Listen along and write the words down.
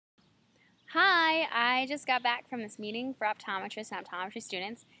Hi, I just got back from this meeting for optometrists and optometry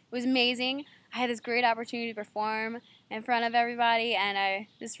students. It was amazing. I had this great opportunity to perform in front of everybody, and I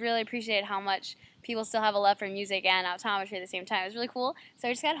just really appreciated how much people still have a love for music and optometry at the same time. It was really cool. So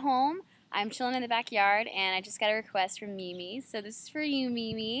I just got home. I'm chilling in the backyard, and I just got a request from Mimi. So this is for you,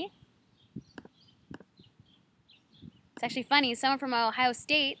 Mimi. It's actually funny. Someone from Ohio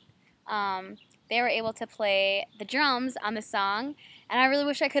State, they were able to play the drums on the song, and I really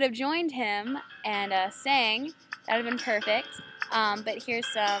wish I could have joined him and sang. That would have been perfect. But here's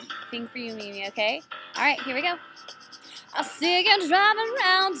something for you, Mimi, okay? Alright, here we go. I see you driving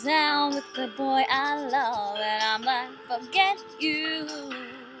around town with the boy I love, and I'm like, forget you.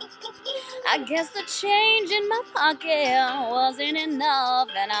 I guess the change in my pocket wasn't enough,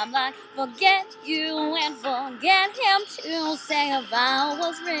 and I'm like, forget you and forget him too. Say if I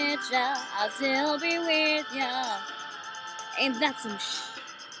was richer, I'd still be with ya. Ain't that some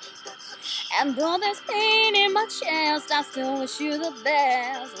And though there's pain in my chest, I still wish you the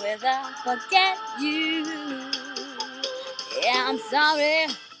best without forget you. Yeah, I'm sorry,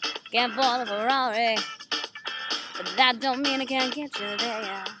 can't afford a Ferrari, but that don't mean I can't get you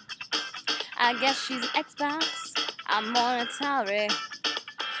there. I guess she's an Xbox, I'm on Atari,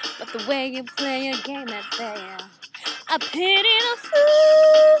 but the way you play your game ain't fair. I pity the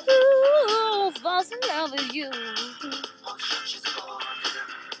fool who falls in love with you.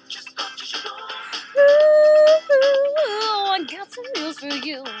 Ooh, I got some news for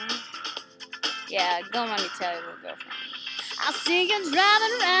you. Yeah, go on, you tell your little girlfriend. I see you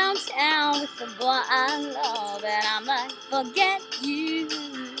driving around town with the boy I love, and I'm like, forget you.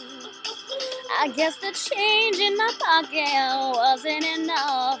 I guess the change in my pocket wasn't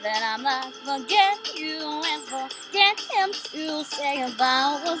enough, and I'm like, forget you and forget him too. Say if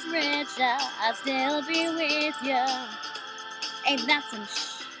I was richer, I'd still be with you. Ain't that some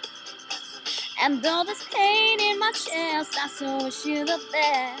And though there's pain in my chest, I still wish you the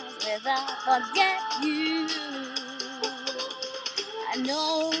best without forget you. I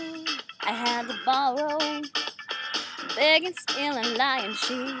know I had to borrow, begging, stealing, lying,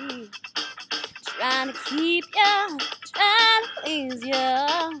 cheat, trying to keep you, trying to please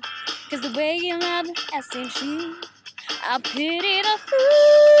you, 'cause the way you love me, ain't cheap. I pity the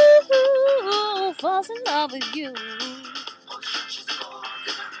fool who falls in love with you.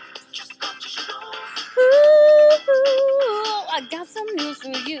 Ooh, I got some news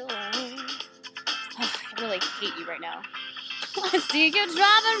for you. I really hate you right now. I see you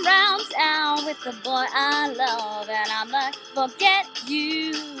driving around town with the boy I love, and I'm like, forget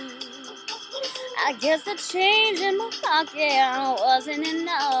you. I guess the change in my pocket wasn't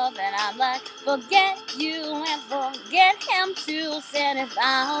enough, and I'm like, forget you and forget him too. Said if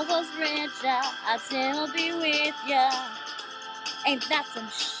I was richer, I'd still be with ya. Ain't that some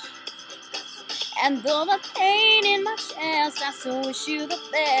And though the pain in my chest, I still wish you the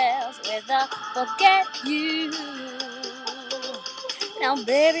best without forget you. Now,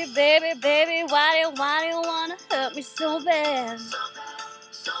 baby, baby, baby, why do you wanna hurt me so bad?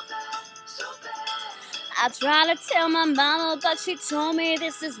 I tried to tell my mama, but she told me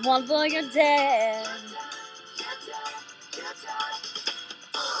this is one for your dad.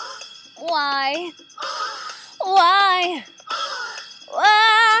 Why? Why?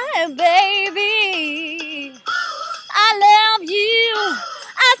 Why, baby? I love you.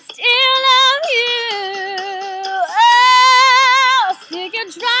 I still love you. Oh, see you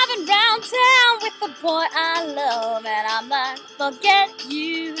driving round town with the boy I love, and I'm like, forget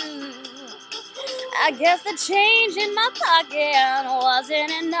you. I guess the change in my pocket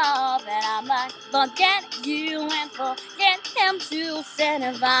wasn't enough, and I'm like, forget you and forget him too. Said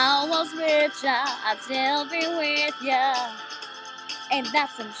if I was richer, I'd still be with ya. Ain't that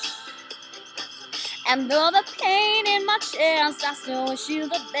some And though the pain in my chest, I still wish you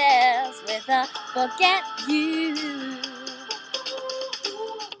the best without forget you.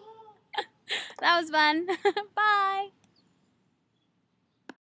 That was fun. Bye.